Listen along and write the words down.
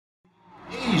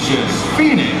Asia's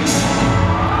Phoenix,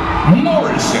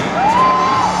 Morissette.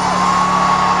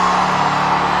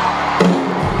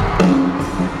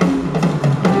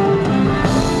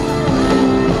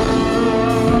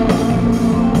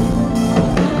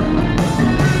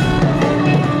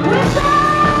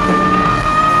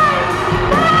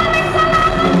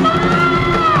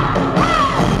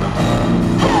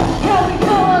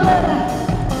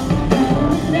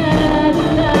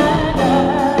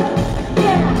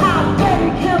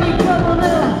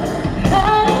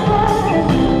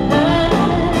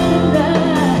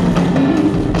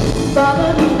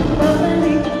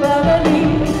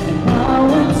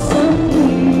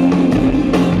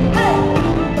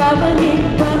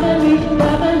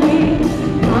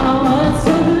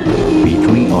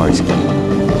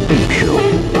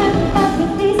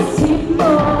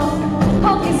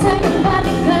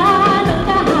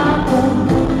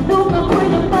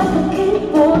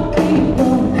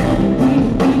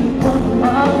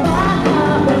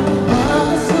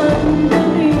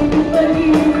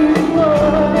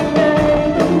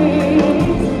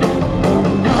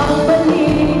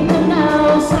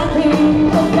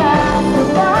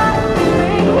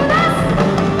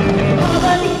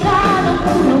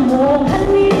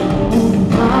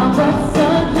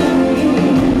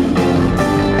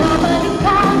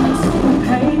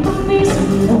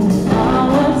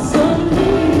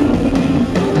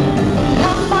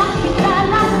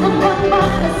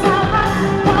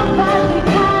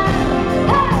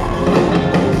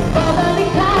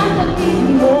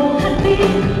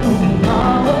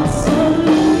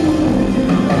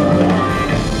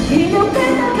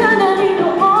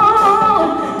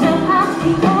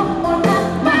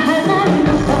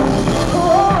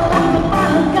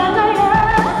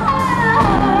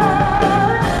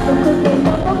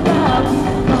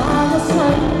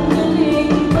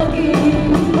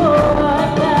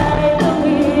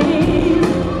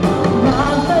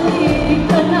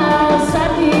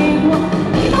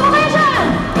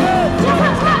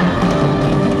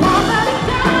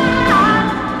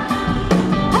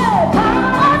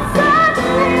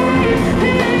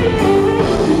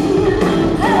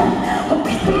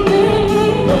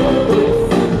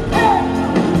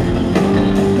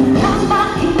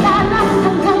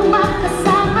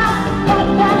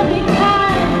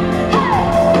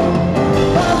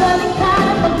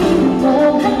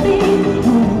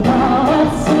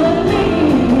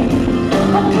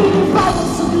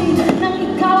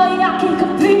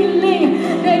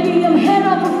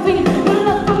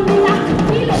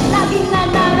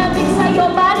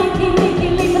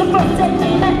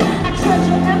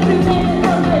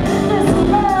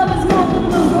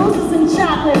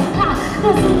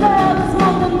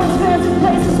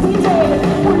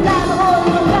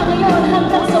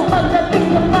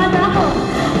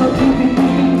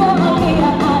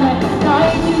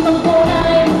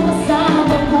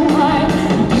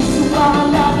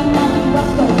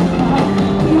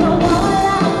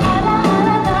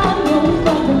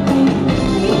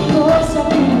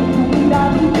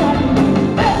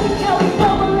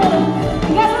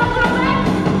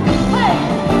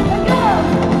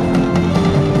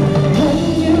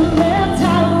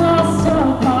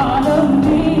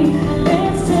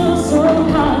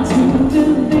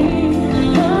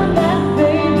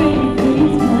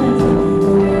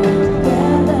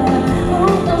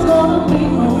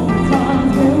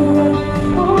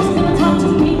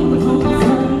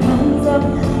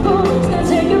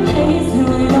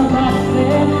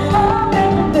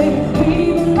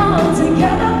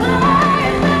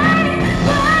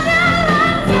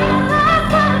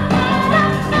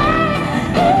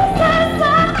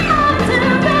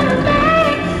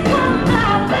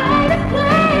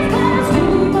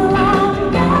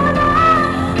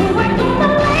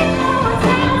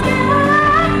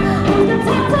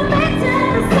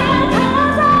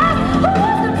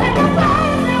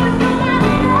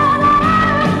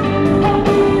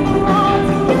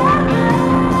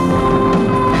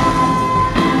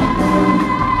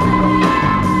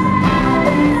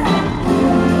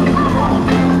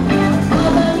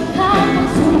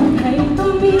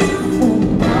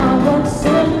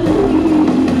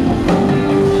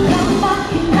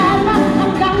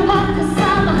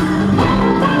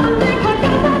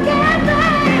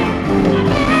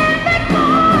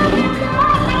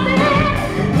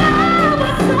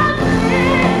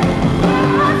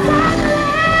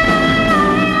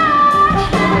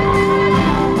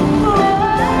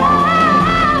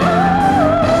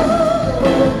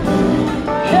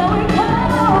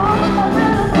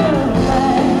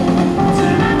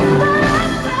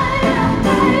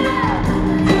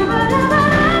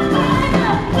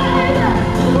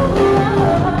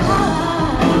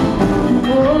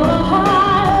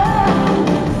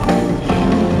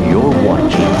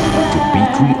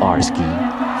 Barsky,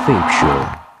 FAVE Show.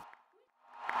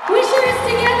 Wishers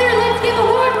together, let's give a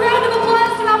warm round of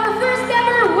applause to our first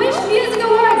ever Wish Music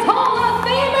Awards Hall of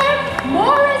Famer,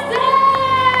 Morissette!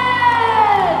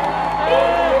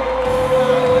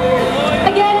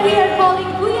 Again, we are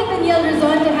calling Kuya Daniel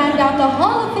Rizon to hand out the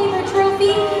Hall of Famer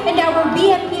trophy and our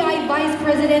BMPI Vice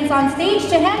Presidents on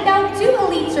stage to hand out 2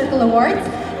 Elite Circle Awards,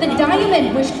 the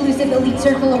Diamond Wishclusive Elite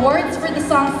Circle Awards for the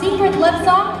song Secret Love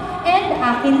Song and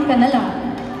Akin Ka Na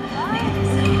Lang.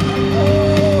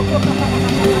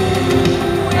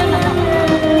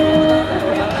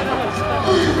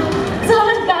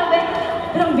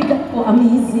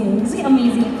 Amazing. Kasi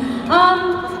amazing.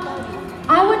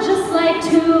 I would just like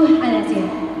to, let's see,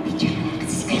 picture na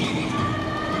kasi si Kuya Daniel.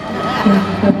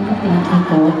 Thank you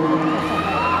po.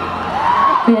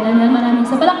 Kuya Daniel, maraming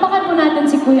sa palakpakan po natin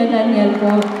si Kuya Daniel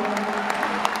po.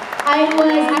 I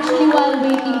was actually, while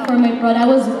waiting for my prod, I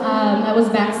was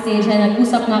backstage and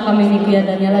nag-usap nga kami ni Kuya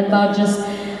Daniel about just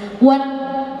what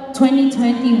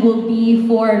 2020 will be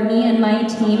for me and my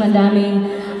team. Ang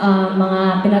daming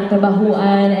mga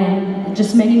pinagtrabahuan and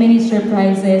just many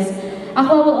surprises.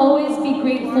 Ako will always be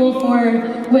grateful for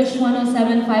Wish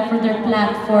 1075 for their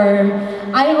platform.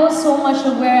 I owe so much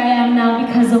of where I am now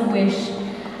because of Wish.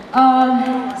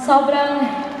 Sobrang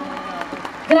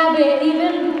grabe,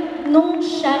 even nung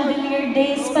chandelier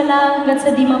days pa lang, hanggang sa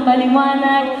di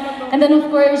mapaliwanag. And then of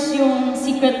course, yung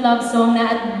Secret Love Song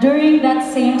na during that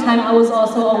same time, I was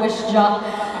also a Wish jock.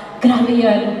 Grabe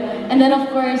yun. And then of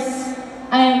course,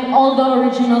 all the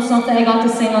original songs that I got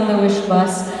to sing on the Wish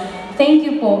Bus. Thank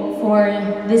you po for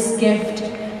this gift.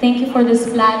 Thank you for this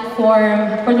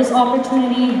platform, for this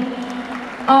opportunity.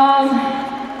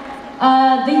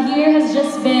 The year has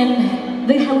just been,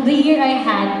 the year I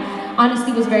had,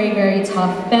 honestly was very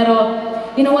tough. Pero,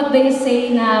 you know what they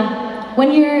say na,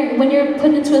 when you're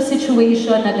put into a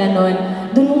situation na ganon,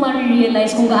 dun mo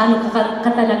ma-realize kung gaano ka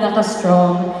talaga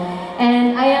ka-strong.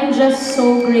 And I am just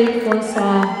so grateful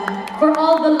for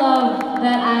all the love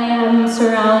that I am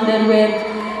surrounded with.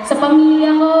 Sa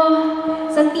pamilya ko,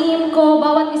 sa team ko,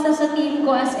 bawat isa sa team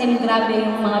ko, as in grabe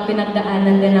yung mga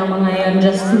pinagdaanan din ng mga yan,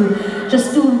 just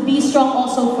to be strong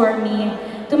also for me.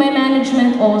 To my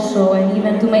management also, and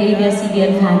even to my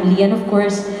ABS-CBN family. And of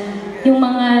course, yung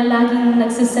mga laging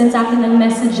nagsisend sa akin ng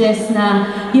messages na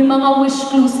yung mga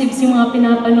wishclusives, yung mga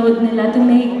pinapanood nila to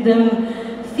make them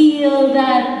feel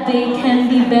that they can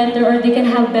be better or they can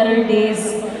have better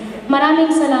days.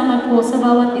 Maraming salamat po sa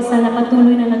bawat isa na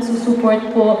patuloy na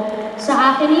nagsusupport po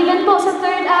sa akin. Even po sa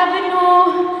 3rd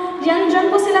Avenue, dyan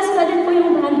po sila din po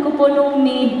yung band ko po nung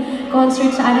May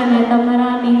concert sa Araneta.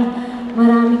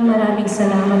 Maraming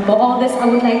salamat po. All this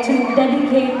I would like to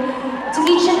dedicate to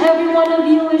each and every one of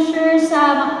you wishers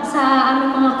sa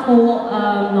aming mga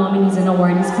co-nominees and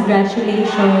awardees.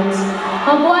 Congratulations!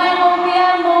 Mabuhay mo,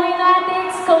 Pia! Mowing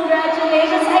Attics!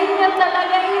 Congratulations! Ay, nga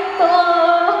talaga ito!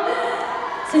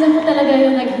 Sila po talaga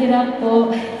yung naghirap po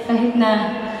kahit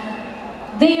na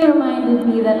they reminded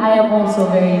me that I am also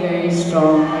very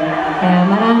strong. Kaya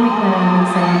maraming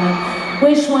salamat.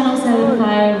 Wish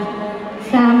 1075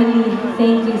 family,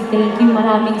 thank you.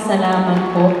 Maraming salamat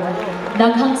po.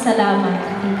 Daghang salamat.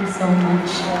 Thank you so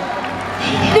much.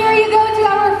 There you go to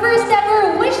our first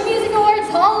ever Wish Music Awards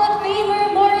Hall of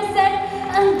Famer, Morissette.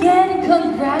 Again,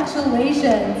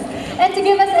 congratulations. And to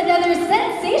give us another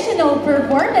sensational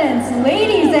performance,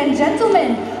 ladies and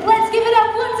gentlemen, let's give it up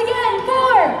once again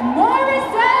for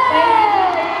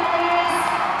Morissette!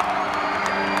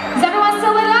 Is everyone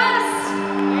still with us?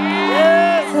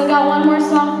 Yes! So we got one more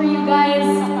song for you guys.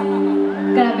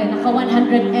 Grabe, naka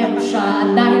 100M siya.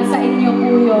 At dahil sa inyo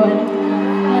po yun,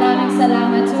 maraming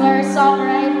salamat to our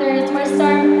songwriter, to our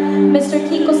star, Mr.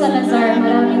 Kiko Salazar.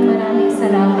 Maraming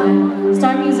salamat.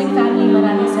 Star Music family,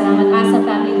 maraming salamat. Asa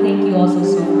family, thank you also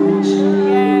so much.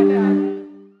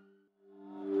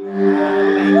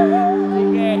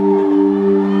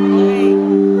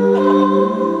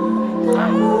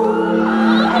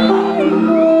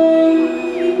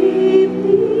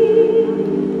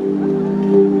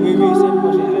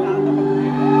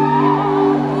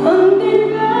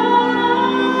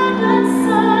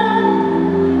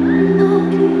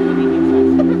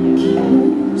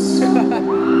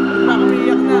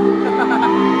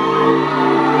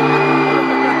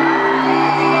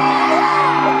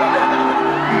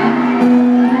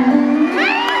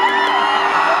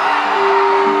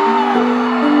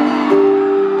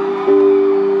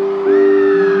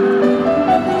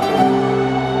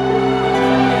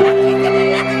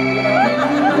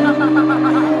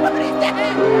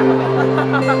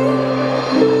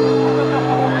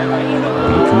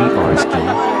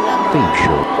 FAVE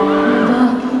Show.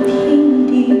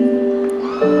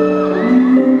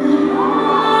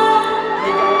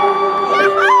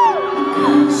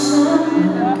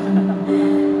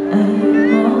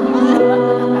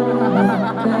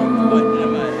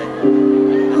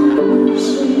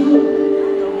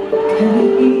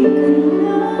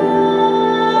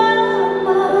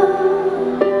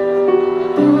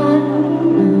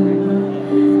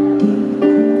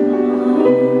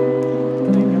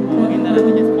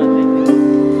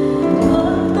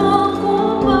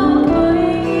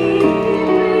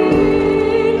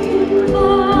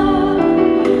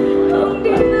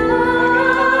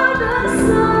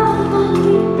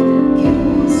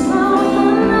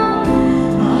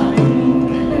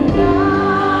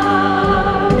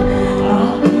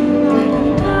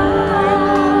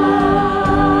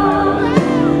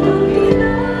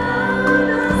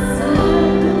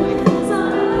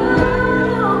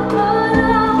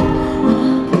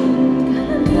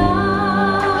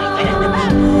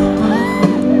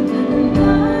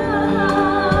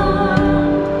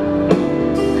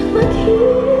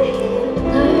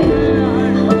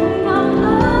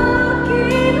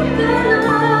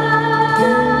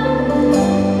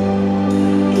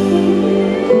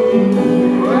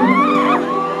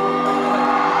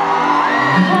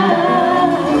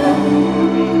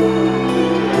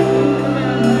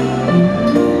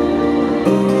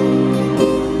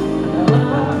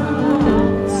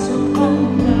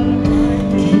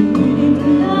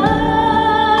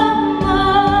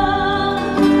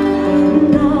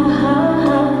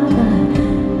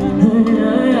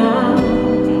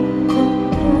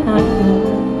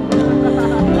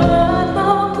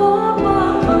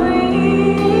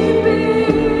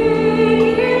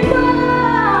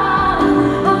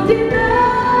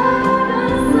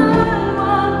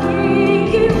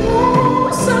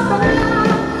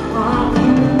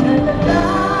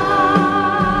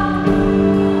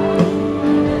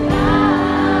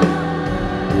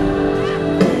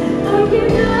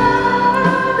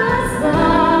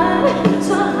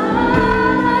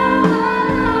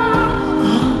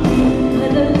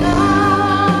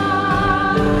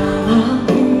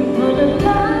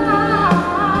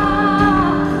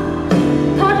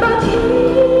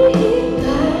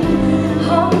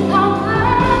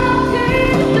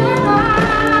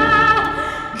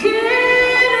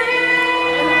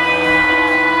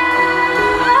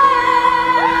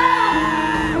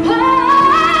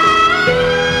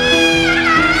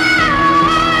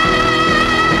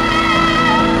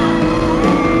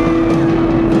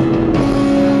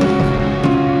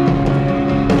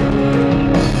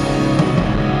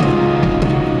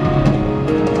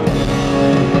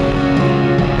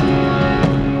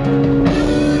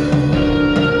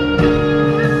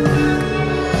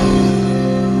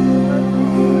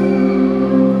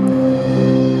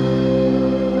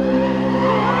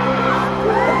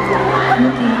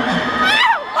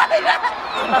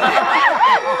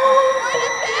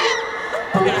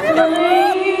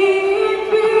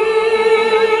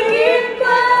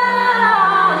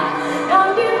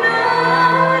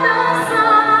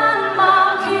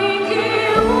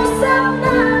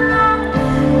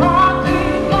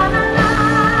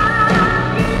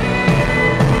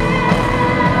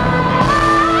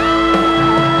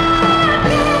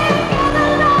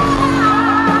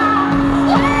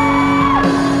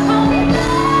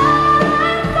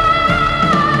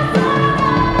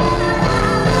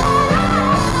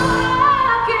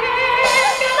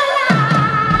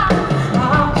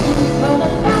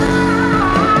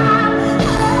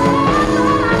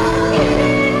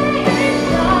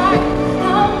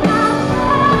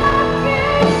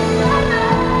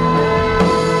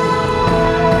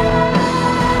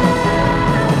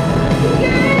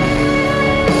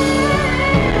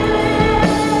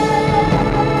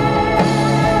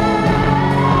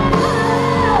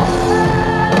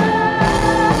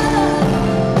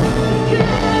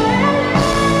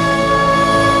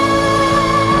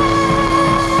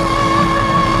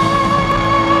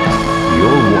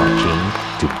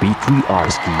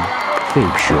 Farsky,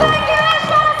 FAVE Show.